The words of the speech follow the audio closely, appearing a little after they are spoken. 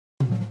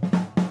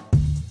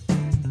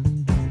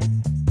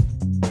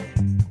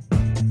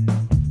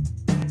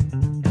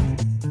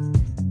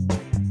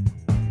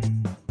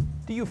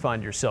you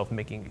find yourself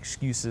making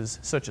excuses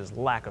such as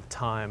lack of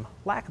time,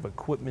 lack of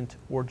equipment,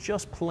 or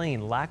just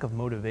plain lack of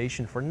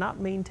motivation for not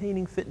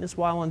maintaining fitness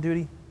while on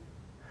duty?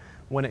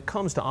 When it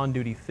comes to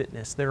on-duty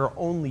fitness, there are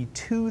only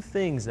two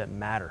things that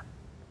matter: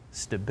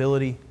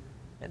 stability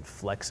and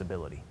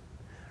flexibility.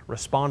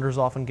 Responders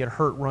often get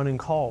hurt running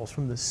calls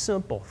from the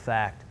simple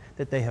fact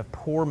that they have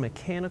poor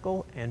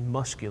mechanical and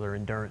muscular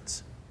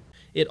endurance.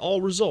 It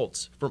all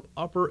results from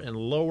upper and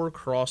lower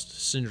crossed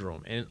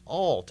syndrome, and it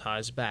all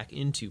ties back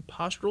into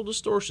postural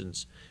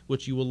distortions,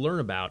 which you will learn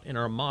about in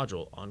our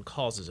module on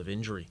causes of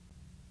injury.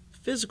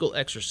 Physical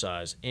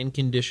exercise and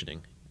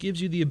conditioning gives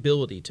you the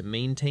ability to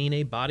maintain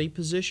a body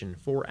position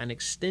for an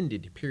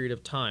extended period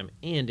of time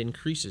and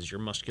increases your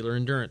muscular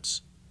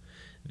endurance.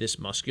 This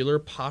muscular,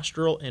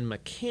 postural, and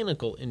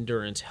mechanical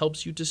endurance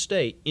helps you to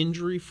stay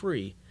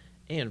injury-free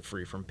and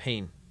free from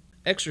pain.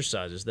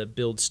 Exercises that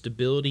build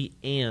stability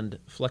and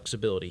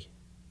flexibility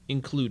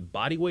include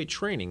bodyweight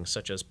training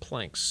such as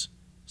planks,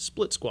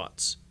 split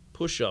squats,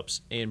 push-ups,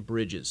 and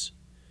bridges,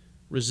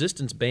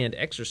 resistance band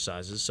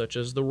exercises such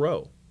as the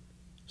row,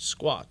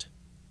 squat,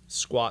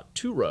 squat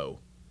to row,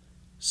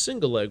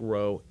 single leg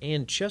row,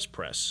 and chest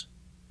press,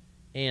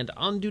 and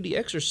on-duty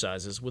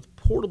exercises with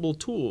portable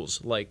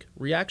tools like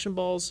reaction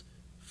balls,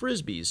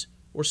 frisbees,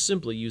 or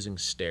simply using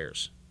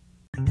stairs.